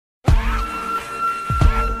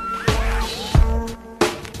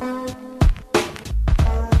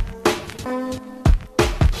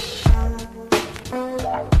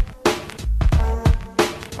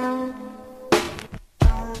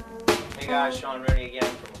Sean Rooney again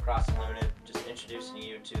from Lacrosse Unlimited, just introducing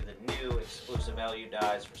you to the new exclusive LU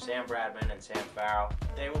dies for Sam Bradman and Sam Farrell.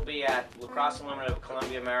 They will be at Lacrosse Unlimited of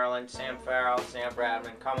Columbia, Maryland. Sam Farrell, Sam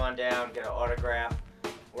Bradman, come on down, get an autograph.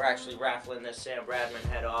 We're actually raffling this Sam Bradman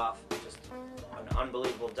head off. Just an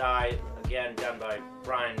unbelievable die, again done by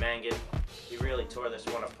Brian Mangan. He really tore this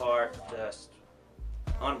one apart. Just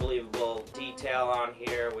unbelievable detail on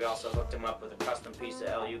here. We also hooked him up with a custom piece of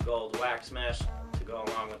LU gold wax mesh to go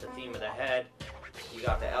along with the theme of the head. You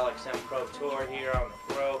got the LXM Pro Tour here on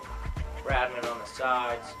the throat, Bradman on the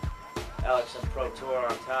sides, LXM Pro Tour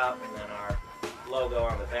on top, and then our logo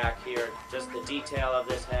on the back here. Just the detail of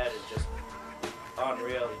this head is just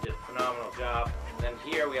unreal. He did a phenomenal job. And then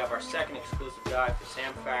here we have our second exclusive die for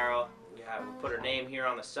Sam Farrell. We put her name here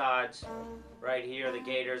on the sides. Right here, the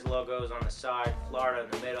Gators logos on the side, Florida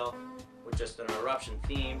in the middle, with just an eruption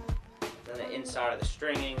theme. Then the inside of the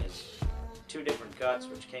stringing is two different guts,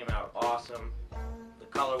 which came out awesome. The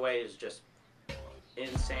colorway is just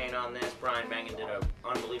insane on this. Brian Mangan did an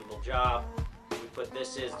unbelievable job. We put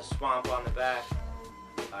 "This Is the Swamp" on the back.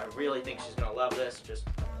 I really think she's going to love this. Just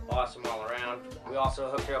awesome all around. We also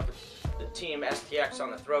hooked her up with the Team STX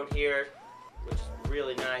on the throat here, which is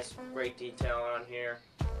really nice. Great detail on here.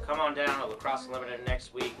 Come on down to Lacrosse Unlimited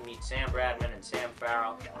next week, meet Sam Bradman and Sam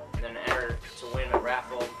Farrell, and then enter to win a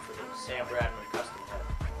raffle for the Sam Bradman custom